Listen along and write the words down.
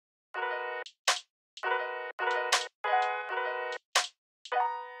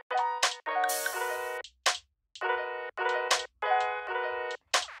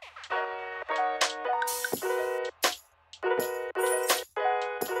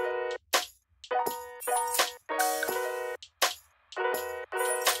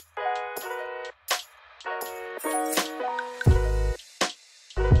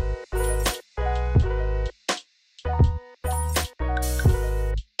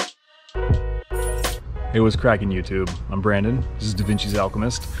Hey, what's cracking, YouTube? I'm Brandon. This is DaVinci's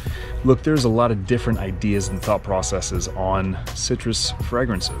Alchemist. Look, there's a lot of different ideas and thought processes on citrus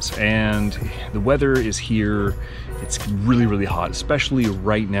fragrances, and the weather is here. It's really, really hot, especially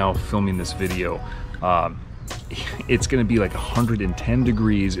right now filming this video. It's gonna be like 110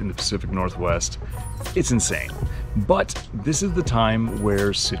 degrees in the Pacific Northwest. It's insane. But this is the time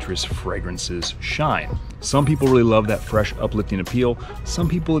where citrus fragrances shine. Some people really love that fresh, uplifting appeal. Some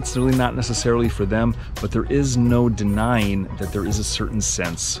people, it's really not necessarily for them, but there is no denying that there is a certain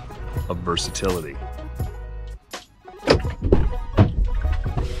sense of versatility.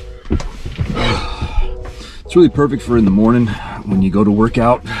 It's really perfect for in the morning when you go to work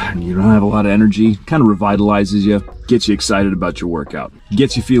out and you don't have a lot of energy. Kind of revitalizes you, gets you excited about your workout,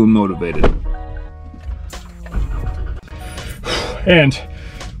 gets you feeling motivated. And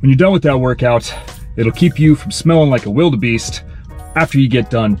when you're done with that workout, it'll keep you from smelling like a wildebeest after you get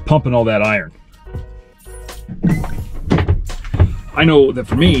done pumping all that iron. I know that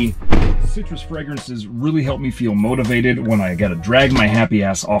for me, citrus fragrances really help me feel motivated when I gotta drag my happy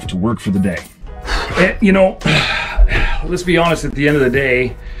ass off to work for the day. And, you know, let's be honest, at the end of the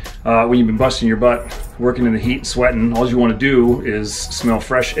day, when you've been busting your butt, working in the heat and sweating, all you want to do is smell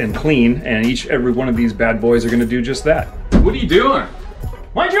fresh and clean, and every one of these bad boys are going to do just that. What are you doing?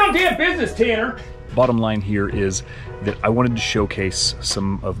 Mind your own damn business, Tanner! Bottom line here is that I wanted to showcase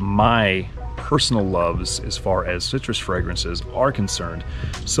some of my personal loves as far as citrus fragrances are concerned.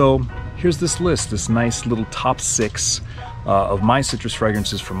 So here's this list, this nice little top 6 of my citrus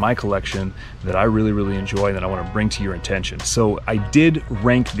fragrances from my collection that I really, really enjoy and that I want to bring to your attention. So I did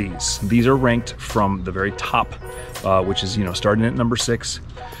rank these. These are ranked from the very top, which is, you know, starting at number 6,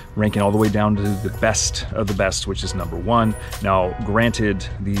 ranking all the way down to the best of the best, which is number 1. Now, granted,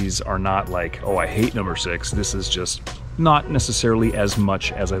 these are not like, oh, I hate number 6. This is just not necessarily as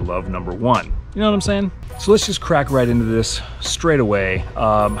much as I love number 1. You know what I'm saying? So let's just crack right into this straight away.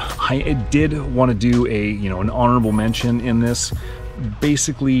 I did want to do an honorable mention in this,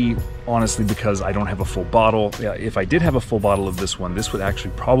 basically, honestly, because I don't have a full bottle. If I did have a full bottle of this one, this would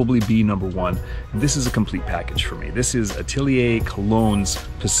actually probably be number 1. This is a complete package for me. This is Atelier Cologne's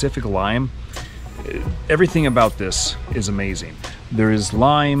Pacific Lime. Everything about this is amazing. There is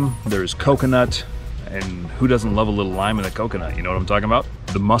lime, there's coconut, and who doesn't love a little lime and a coconut? You know what I'm talking about?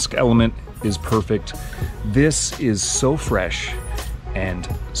 The musk element is perfect. This is so fresh and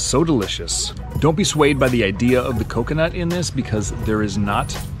so delicious. Don't be swayed by the idea of the coconut in this, because it's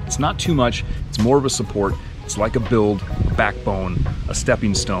not too much. It's more of a support. It's like a build, backbone, a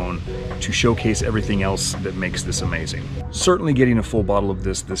stepping stone to showcase everything else that makes this amazing. Certainly getting a full bottle of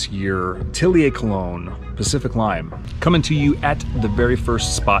this year. Atelier Cologne Pacific Lime, coming to you at the very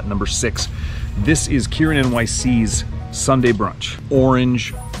first spot, number 6. This is Kierin NYC's Sunday Brunch.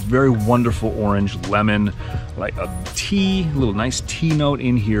 Orange, very wonderful orange, lemon, like a little nice tea note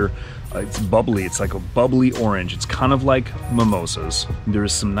in here. It's bubbly, it's like a bubbly orange. It's kind of like mimosas.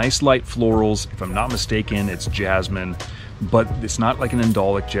 There's some nice light florals. If I'm not mistaken, it's jasmine, but it's not like an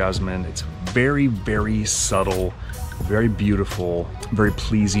indolic jasmine. It's very, very subtle, very beautiful, very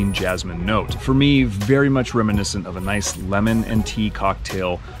pleasing jasmine note. For me, very much reminiscent of a nice lemon and tea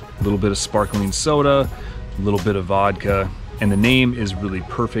cocktail, a little bit of sparkling soda, a little bit of vodka, and the name is really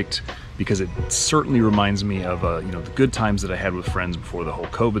perfect because it certainly reminds me of the good times that I had with friends before the whole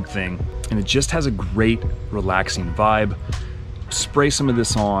COVID thing, and it just has a great relaxing vibe. Spray some of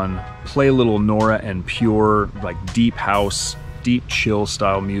this on, play a little Nora and Pure, like deep house, deep chill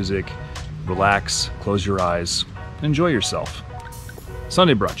style music, relax, close your eyes, enjoy yourself.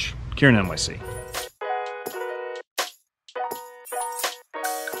 Sunday Brunch, Kierin NYC.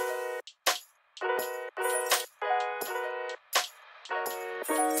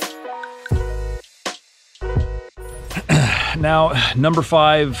 Now, number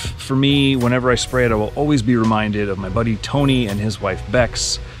 5 for me, whenever I spray it, I will always be reminded of my buddy Tony and his wife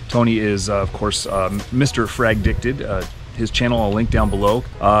Bex. Tony is, of course, Mr. Fragdicted. His channel I'll link down below.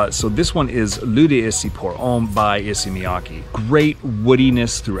 So this one is L'eau d'Issey pour Homme by Issey Miyake. Great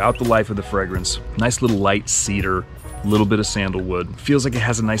woodiness throughout the life of the fragrance. Nice little light cedar, a little bit of sandalwood. Feels like it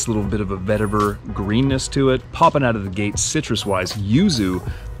has a nice little bit of a vetiver greenness to it. Popping out of the gate citrus-wise, yuzu,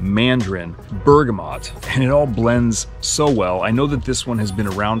 mandarin, bergamot, and it all blends so well. I know that this one has been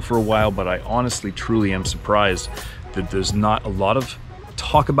around for a while, but I honestly, truly am surprised that there's not a lot of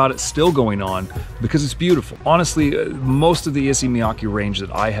talk about it still going on, because it's beautiful. Honestly, most of the Issey Miyake range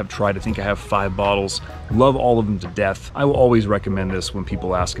that I have tried, I think I have 5 bottles, love all of them to death. I will always recommend this when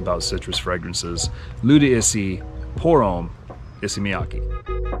people ask about citrus fragrances. L'eau d'Issey pour Homme, Issey Miyake.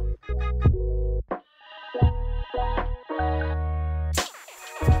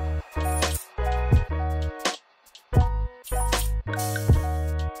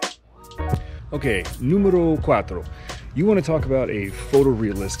 Okay, numero cuatro. You want to talk about a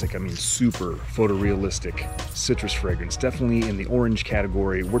photorealistic, I mean super photorealistic citrus fragrance, definitely in the orange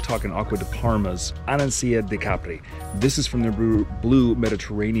category. We're talking Acqua di Parma's Arancia de Capri. This is from their Blue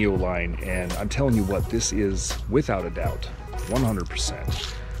Mediterraneo line, and I'm telling you what, this is without a doubt,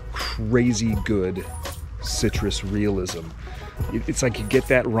 100% crazy good citrus realism. It's like you get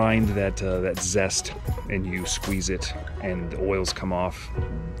that rind, that zest, and you squeeze it and the oils come off.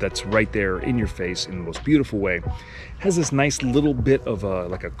 That's right there in your face in the most beautiful way. Has this nice little bit of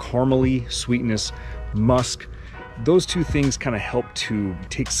like a caramely sweetness, musk. Those two things kind of help to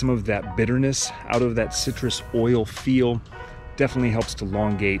take some of that bitterness out of that citrus oil feel. Definitely helps to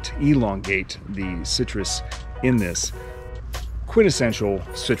elongate the citrus in this. Quintessential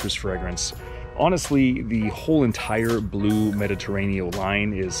citrus fragrance. Honestly, the whole entire Blue Mediterraneo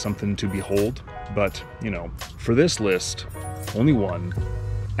line is something to behold, but, you know, for this list, only one,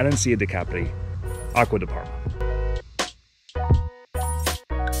 Arancia de Capri, Acqua di Parma.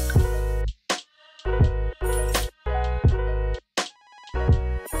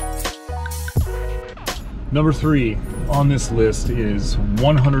 Number 3 on this list is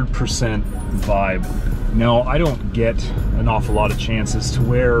 100% Vibe. Now, I don't get an awful lot of chances to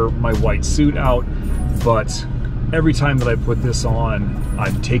wear my white suit out, but every time that I put this on,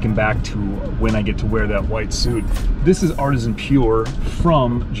 I'm taken back to when I get to wear that white suit. This is Artisan Pure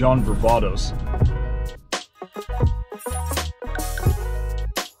from John Varvatos.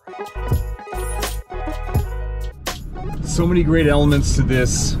 So many great elements to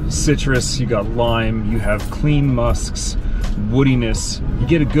this citrus. You got lime, you have clean musks, woodiness. You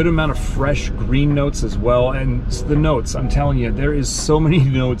get a good amount of fresh green notes as well. And the notes, I'm telling you, there is so many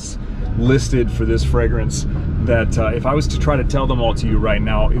notes listed for this fragrance that if I was to try to tell them all to you right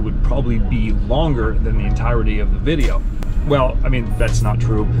now, it would probably be longer than the entirety of the video. Well, I mean, that's not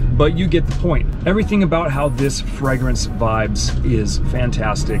true, but you get the point. Everything about how this fragrance vibes is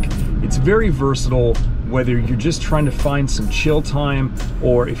fantastic. It's very versatile, whether you're just trying to find some chill time,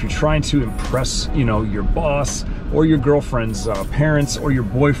 or if you're trying to impress, you know, your boss or your girlfriend's parents or your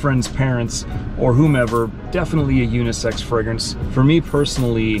boyfriend's parents or whomever. Definitely a unisex fragrance. For me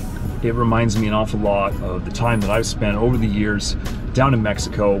personally, it reminds me an awful lot of the time that I've spent over the years down in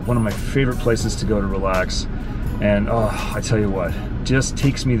Mexico, one of my favorite places to go to relax. And I tell you what, just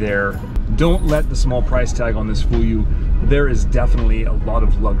takes me there. Don't let the small price tag on this fool you. There is definitely a lot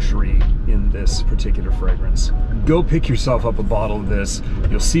of luxury in this particular fragrance. Go pick yourself up a bottle of this.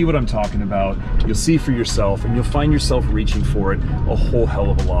 You'll see what I'm talking about. You'll see for yourself, and you'll find yourself reaching for it a whole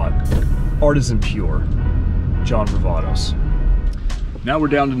hell of a lot. Artisan Pure, John Varvatos. Now we're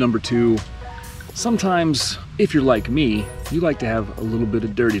down to number 2. Sometimes, if you're like me, you like to have a little bit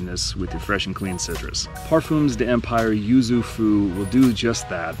of dirtiness with your fresh and clean citrus. Parfums D'Empire-Yuzu Fou will do just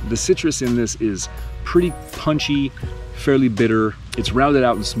that. The citrus in this is pretty punchy, fairly bitter. It's rounded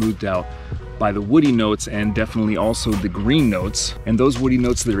out and smoothed out by the woody notes and definitely also the green notes. And those woody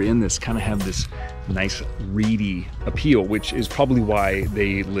notes that are in this kind of have this nice reedy appeal, which is probably why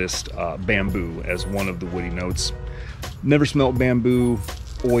they list bamboo as one of the woody notes. Never smelt bamboo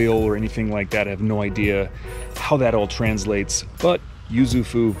oil or anything like that. I have no idea how that all translates, but Yuzu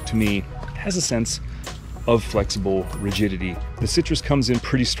Fou to me has a sense of flexible rigidity. The citrus comes in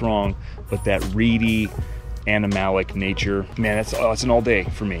pretty strong, but that reedy animalic nature, man, it's an all day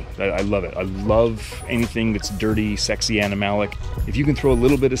for me. I love it. I love anything that's dirty, sexy, animalic. If you can throw a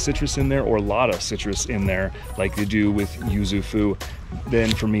little bit of citrus in there or a lot of citrus in there like they do with Yuzu Fou, then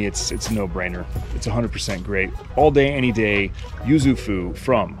for me it's a no-brainer. It's 100% great. All day, any day, Yuzu Fou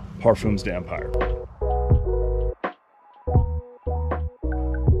from Parfums D'Empire.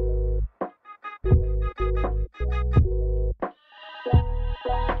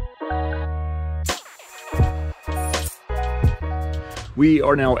 We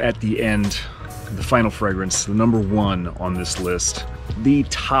are now at the end, the final fragrance, the number 1 on this list. The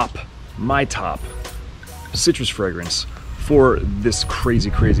top, my top citrus fragrance for this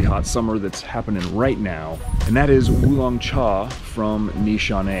crazy, crazy hot summer that's happening right now. And that is WuLong Cha from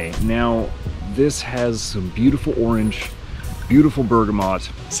Nishane. Now, this has some beautiful orange, beautiful bergamot,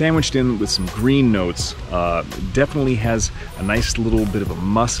 sandwiched in with some green notes. Definitely has a nice little bit of a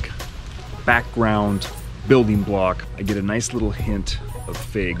musk background building block. I get a nice little hint of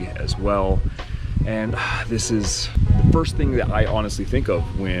fig as well. And this is the first thing that I honestly think of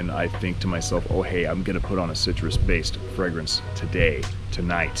when I think to myself, oh hey, I'm gonna put on a citrus-based fragrance today,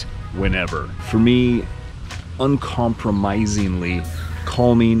 tonight, whenever. For me, uncompromisingly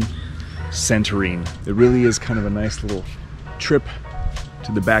calming, centering. It really is kind of a nice little trip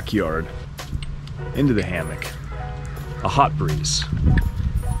to the backyard, into the hammock, a hot breeze,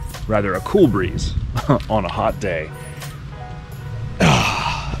 rather a cool breeze on a hot day.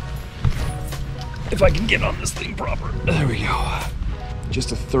 If I can get on this thing proper. There we go.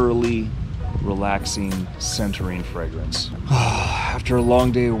 Just a thoroughly relaxing, centering fragrance. After a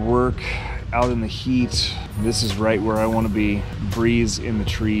long day of work, out in the heat, this is right where I want to be. Breeze in the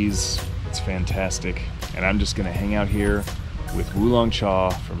trees. It's fantastic. And I'm just gonna hang out here with WuLong Cha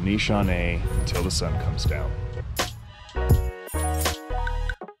from Nishane until the sun comes down.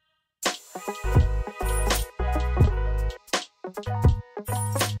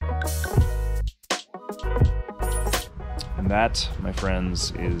 And that, my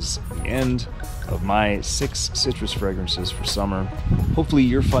friends, is the end of my 6 citrus fragrances for summer. Hopefully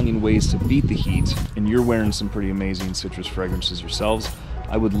you're finding ways to beat the heat and you're wearing some pretty amazing citrus fragrances yourselves.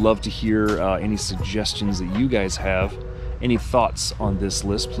 I would love to hear any suggestions that you guys have. Any thoughts on this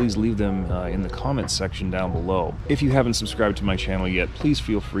list, please leave them in the comments section down below. If you haven't subscribed to my channel yet, please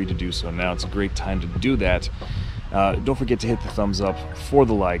feel free to do so now. It's a great time to do that. Don't forget to hit the thumbs up for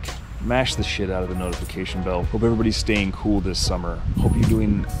the like. Mash the shit out of the notification bell. Hope everybody's staying cool this summer. Hope you're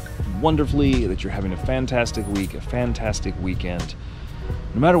doing wonderfully, that you're having a fantastic week, a fantastic weekend.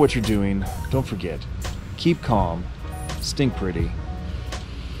 No matter what you're doing, don't forget, keep calm, stink pretty,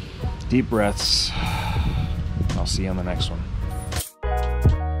 deep breaths. I'll see you on the next one.